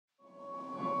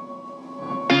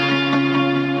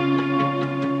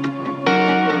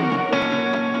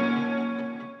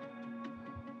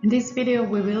this video,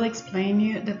 we will explain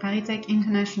you the ParisTech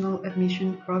International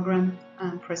Admission Program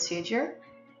procedure.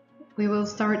 We will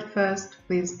start first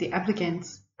with the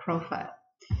applicant's profile.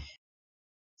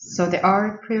 So there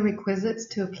are prerequisites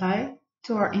to apply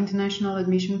to our international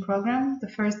admission program. The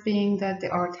first being that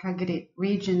there are targeted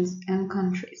regions and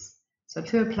countries. So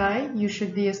to apply, you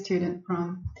should be a student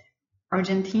from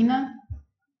Argentina,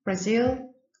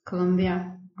 Brazil,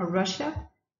 Colombia, or Russia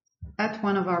at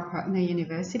one of our partner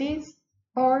universities,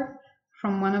 or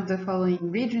from one of the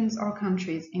following regions or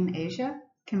countries in Asia: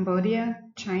 Cambodia,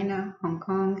 China, Hong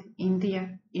Kong,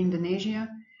 India, Indonesia,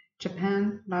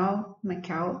 Japan, Laos,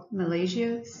 Macau,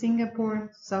 Malaysia,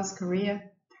 Singapore, South Korea,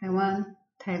 Taiwan,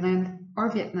 Thailand, or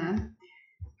Vietnam,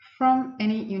 from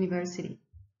any university.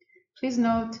 Please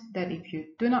note that if you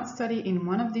do not study in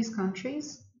one of these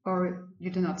countries, or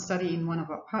you do not study in one of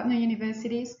our partner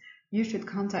universities, you should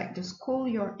contact the school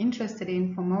you're interested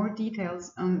in for more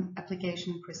details on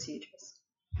application procedures.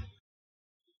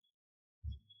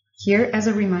 Here, as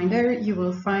a reminder, you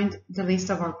will find the list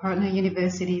of our partner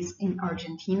universities in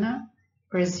Argentina,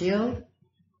 Brazil,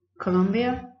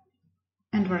 Colombia,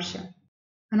 and Russia.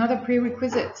 Another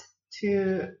prerequisite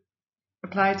to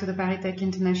apply to the ParisTech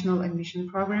International Admission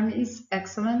Program is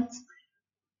excellence,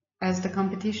 as the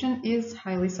competition is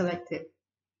highly selective.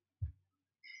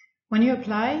 When you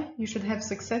apply, you should have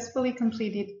successfully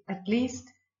completed at least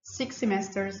 6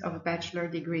 semesters of a bachelor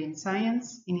degree in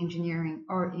science, in engineering,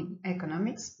 or in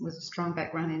economics, with a strong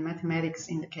background in mathematics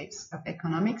in the case of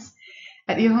economics,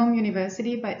 at your home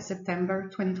university by September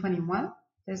 2021.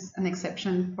 There's an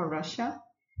exception for Russia.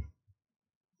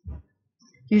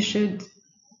 You should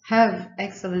have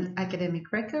excellent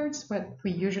academic records. What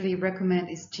we usually recommend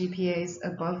is GPAs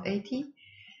above 80,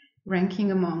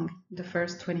 ranking among the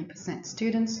first 20%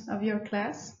 students of your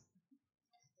class.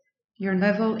 Your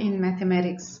level in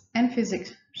mathematics and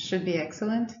physics should be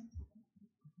excellent.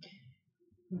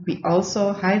 We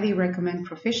also highly recommend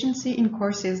proficiency in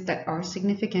courses that are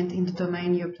significant in the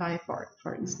domain you apply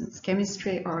for instance,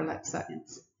 chemistry or life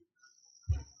science.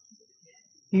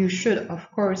 You should,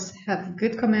 of course, have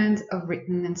good command of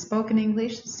written and spoken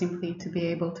English, simply to be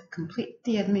able to complete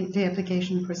the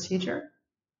application procedure.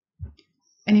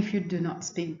 And if you do not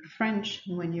speak French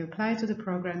when you apply to the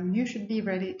program, you should be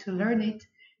ready to learn it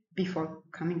before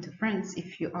coming to France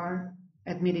if you are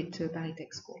admitted to a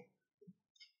ParisTech school.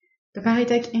 The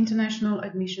ParisTech International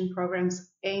Admission Programs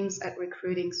aims at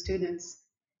recruiting students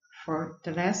for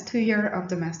the last 2 years of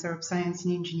the Master of Science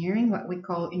in Engineering, what we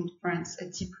call in France a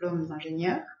diplôme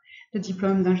d'ingénieur. The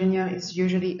diplôme d'ingénieur is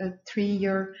usually a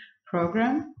 3-year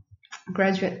program,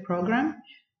 graduate program.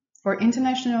 For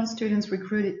international students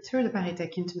recruited through the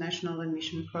ParisTech International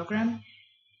Admission Program,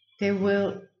 they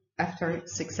will, after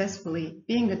successfully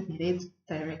being admitted,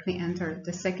 directly enter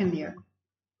the 2nd year,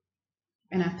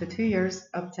 and after 2 years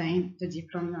obtain the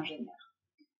diplôme d'ingénieur.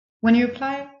 When you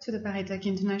apply to the ParisTech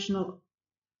International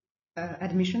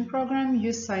Admission Program,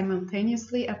 you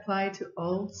simultaneously apply to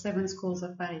all 7 schools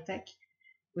of ParisTech,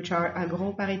 which are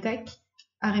Agro ParisTech,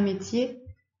 Arts et Métiers,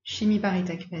 Chimie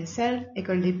ParisTech PSL,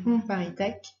 École des Ponts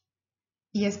ParisTech,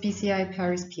 ESPCI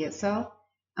Paris PSL,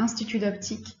 Institut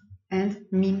d'Optique, and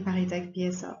Mines ParisTech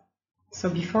PSL. So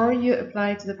before you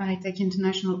apply to the ParisTech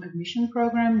International Admission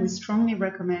Program, we strongly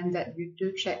recommend that you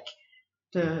do check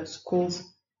the schools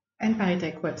and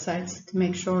ParisTech websites to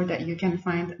make sure that you can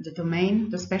find the domain,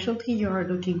 the specialty you are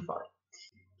looking for.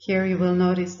 Here you will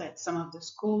notice that some of the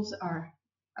schools are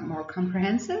more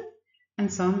comprehensive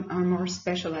and some are more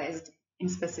specialized in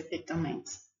specific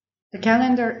domains. The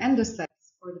calendar and the steps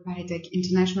for the ParisTech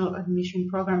International Admission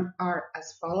Program are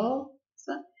as follows.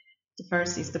 The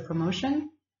first is the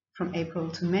promotion from April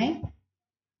to May,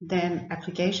 then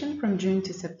application from June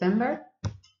to September.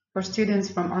 For students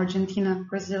from Argentina,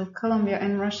 Brazil, Colombia,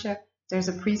 and Russia, there's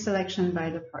a pre-selection by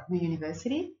the partner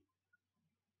university.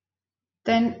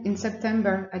 Then in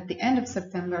September, at the end of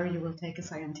September, you will take a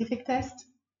scientific test,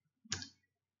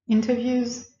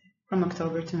 interviews from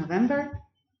October to November,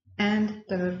 and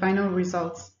the final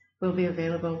results will be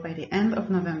available by the end of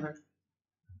November.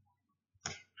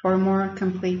 For a more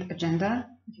complete agenda,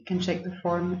 you can check the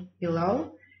form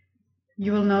below.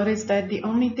 You will notice that the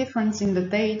only difference in the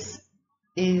dates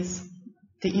is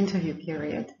the interview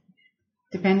period.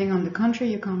 Depending on the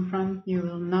country you come from, you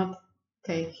will not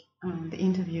take the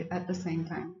interview at the same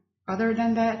time. Other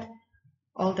than that,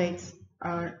 all dates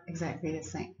are exactly the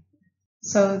same.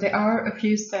 So there are a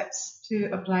few steps to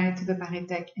apply to the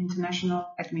ParisTech International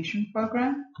Admission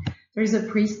Program. There is a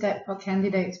pre-step for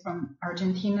candidates from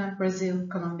Argentina, Brazil,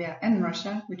 Colombia, and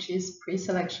Russia, which is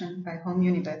pre-selection by home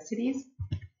universities.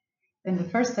 Then the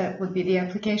first step would be the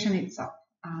application itself.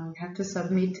 you have to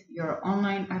submit your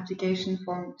online application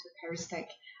form to ParisTech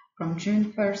from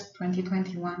June 1st,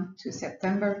 2021 to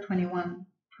September 21,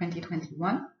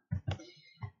 2021.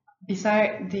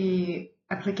 Beside the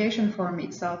application form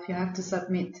itself, you have to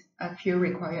submit a few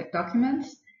required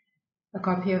documents: a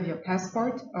copy of your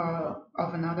passport or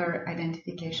of another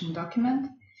identification document,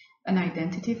 an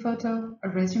identity photo, a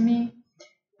resume,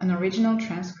 an original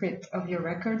transcript of your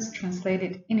records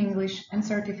translated in English and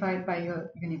certified by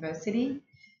your university,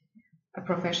 a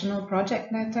professional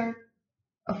project letter,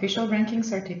 official ranking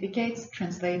certificates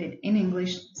translated in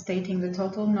English stating the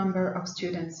total number of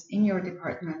students in your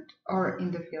department or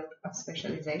in the field of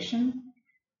specialization,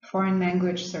 foreign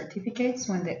language certificates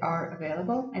when they are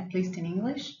available, at least in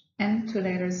English, and 2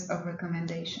 letters of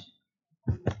recommendation.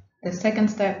 The second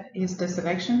step is the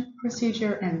selection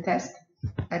procedure and test.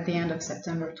 At the end of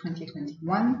September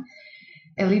 2021,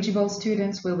 eligible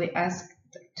students will be asked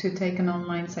to take an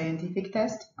online scientific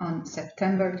test on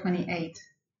September 28,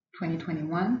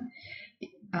 2021.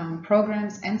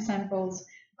 Programs and samples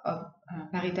of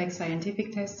ParisTech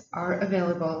scientific tests are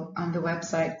available on the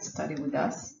website Study With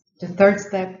Us. The third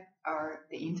step are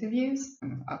the interviews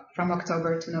from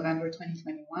October to November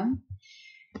 2021.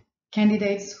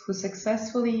 Candidates who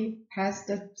successfully pass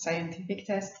the scientific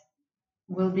test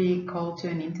will be called to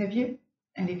an interview,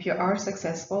 and if you are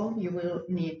successful, you will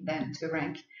need then to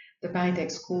rank the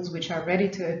ParisTech schools which are ready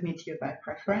to admit you by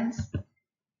preference.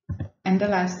 And the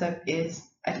last step is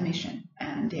admission,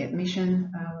 and the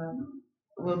admission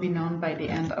will be known by the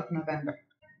end of November.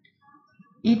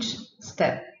 Each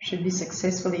step should be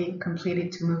successfully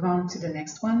completed to move on to the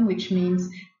next one, which means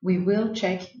we will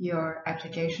check your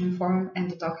application form and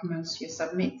the documents you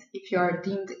submit. If you are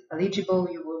deemed eligible,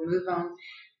 you will move on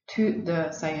to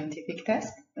the scientific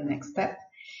test, the next step.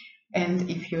 And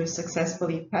if you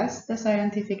successfully pass the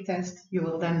scientific test, you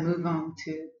will then move on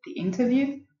to the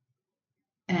interview.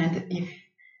 And if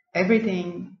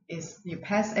you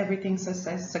pass everything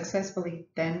successfully,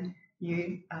 then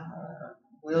you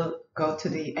will go to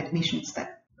the admission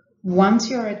step. Once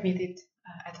you are admitted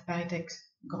at ParisTech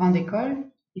Grande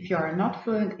École, if you are not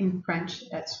fluent in French,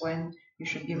 that's when you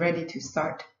should be ready to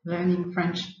start learning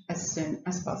French as soon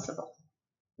as possible.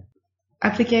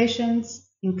 Applications,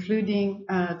 including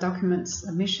document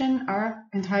submission, are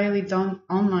entirely done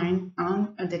online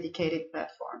on a dedicated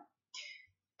platform.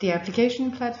 The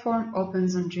application platform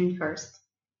opens on June 1st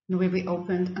and will be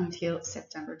opened until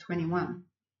September 21.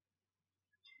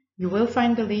 You will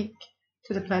find the link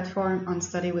to the platform on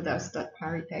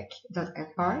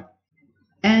studywithus.paritech.fr,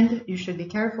 and you should be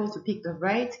careful to pick the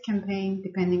right campaign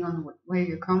depending on where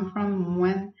you come from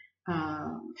when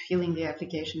filling the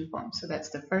application form. So that's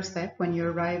the first step. When you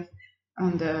arrive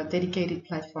on the dedicated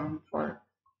platform for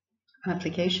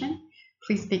application,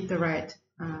 please pick the right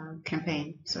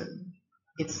campaign. So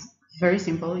it's very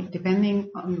simple.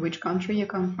 Depending on which country you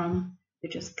come from, you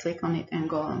just click on it and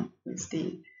go on with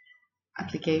the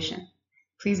application.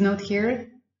 Please note here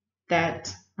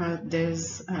that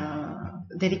there's a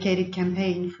dedicated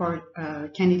campaign for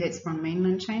candidates from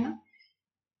mainland China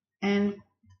and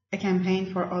a campaign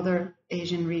for other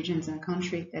Asian regions and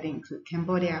countries that include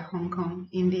Cambodia, Hong Kong,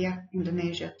 India,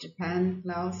 Indonesia, Japan,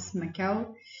 Laos,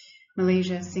 Macau,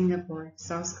 Malaysia, Singapore,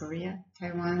 South Korea,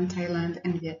 Taiwan, Thailand,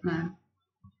 and Vietnam.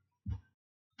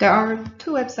 There are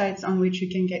 2 websites on which you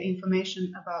can get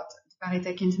information about the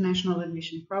ParisTech International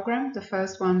Admission Program, the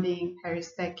first one being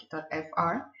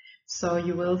ParisTech.fr. So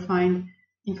you will find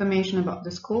information about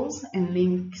the schools and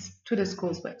links to the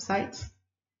schools' websites,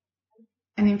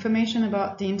 and information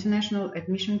about the International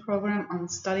Admission Program on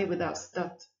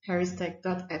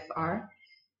studywithus.paristech.fr.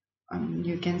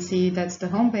 You can see that's the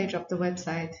homepage of the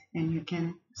website, and you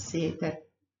can see that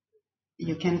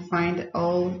you can find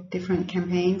all different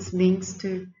campaigns, links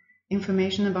to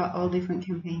information about all different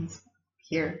campaigns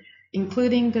here,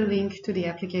 including the link to the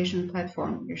application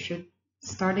platform. You should,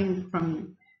 starting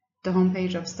from the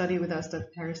homepage of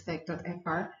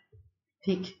studywithus.paristech.fr,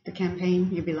 pick the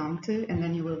campaign you belong to, and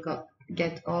then you will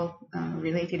get all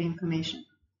related information.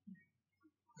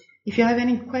 If you have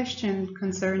any question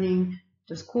concerning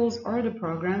the schools or the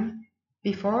program,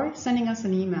 before sending us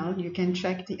an email, you can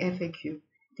check the FAQ.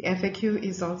 The FAQ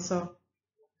is also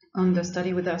on the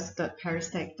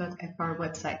studywithus.paristech.fr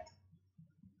website.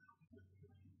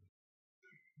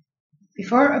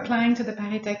 Before applying to the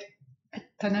ParisTech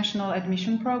International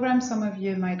Admission Program, some of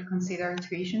you might consider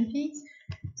tuition fees.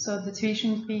 So the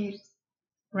tuition fees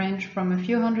range from a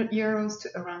few €100 to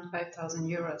around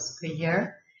 €5,000 per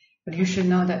year. But you should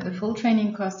know that the full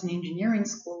training cost in engineering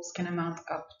schools can amount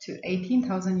up to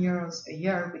 €18,000 a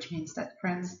year, which means that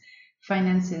France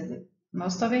finances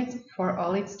most of it for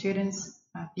all its students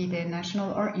be they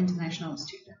national or international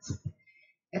students.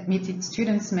 Admitted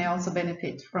students may also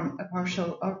benefit from a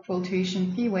partial or full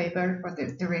tuition fee waiver for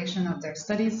the duration of their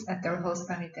studies at their host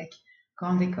ParisTech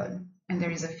Grande École, and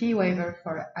there is a fee waiver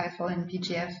for EIFL and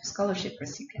PGF scholarship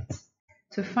recipients.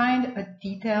 To find a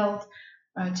detailed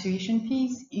tuition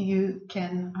fees, you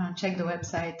can check the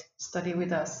website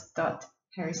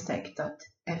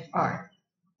studywithus.paristech.fr.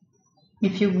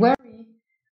 If you worry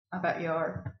about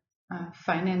your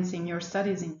financing your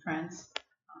studies in France,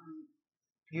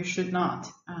 you should not.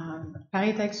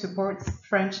 ParisTech supports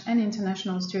French and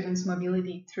international students'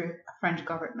 mobility through French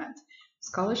government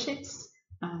scholarships,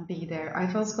 be they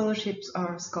EIFL scholarships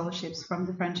or scholarships from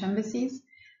the French embassies,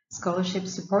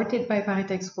 scholarships supported by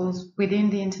ParisTech schools within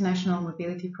the international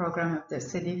mobility program of the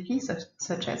CDFI,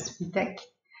 such as PTech,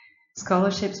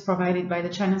 scholarships provided by the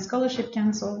China Scholarship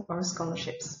Council, or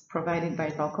scholarships provided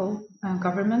by local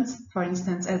governments, for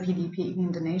instance, LPDP in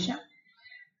Indonesia,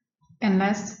 and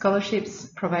last, scholarships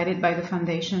provided by the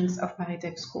foundations of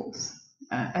ParisTech schools.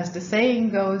 As the saying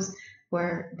goes,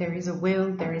 where there is a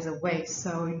will, there is a way.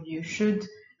 So you should,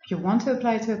 if you want to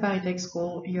apply to a ParisTech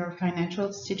school, your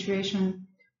financial situation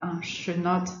should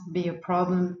not be a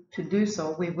problem to do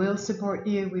so. We will support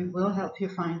you. We will help you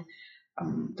find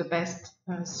the best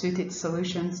suited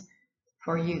solutions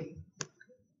for you.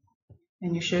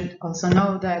 And you should also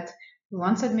know that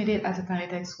once admitted at a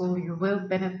ParisTech school, you will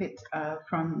benefit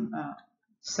from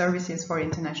services for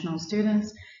international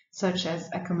students, such as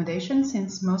accommodation,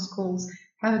 since most schools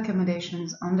have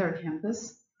accommodations on their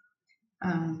campus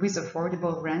with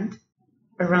affordable rent,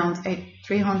 around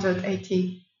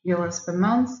 380 euros per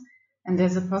month. And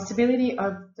there's a possibility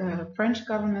of the French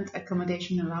government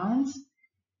accommodation allowance.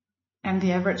 And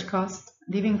the average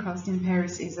living cost in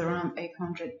Paris is around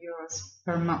 800 euros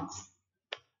per month.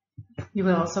 You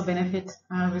will also benefit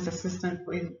with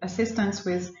assistance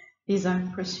with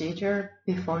visa procedure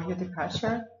before your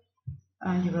departure.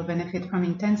 You will benefit from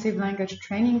intensive language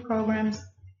training programs,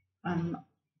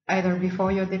 either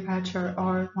before your departure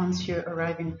or once you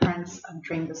arrive in France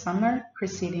during the summer,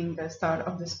 preceding the start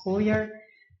of the school year.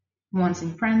 Once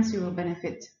in France, you will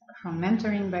benefit from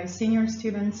mentoring by senior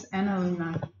students and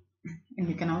alumni. And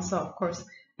you can also, of course,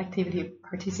 actively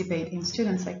participate in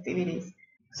students' activities.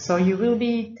 So you will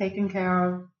be taken care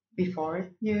of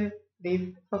before you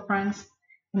leave for France,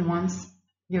 and once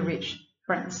you reach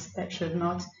France. That should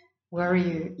not worry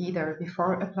you either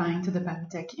before applying to the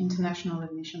ParisTech International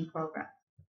Admission Program.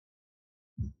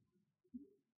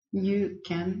 You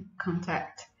can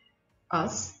contact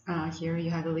us. Here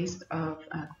you have a list of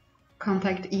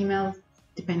contact emails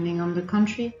depending on the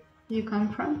country you come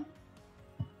from.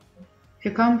 If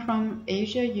you come from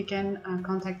Asia, you can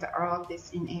contact our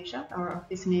office in Asia. Our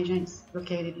office in Asia is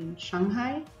located in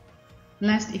Shanghai.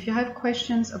 Last, if you have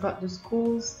questions about the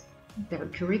schools, their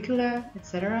curricula,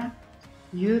 etc.,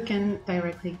 you can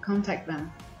directly contact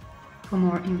them for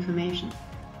more information.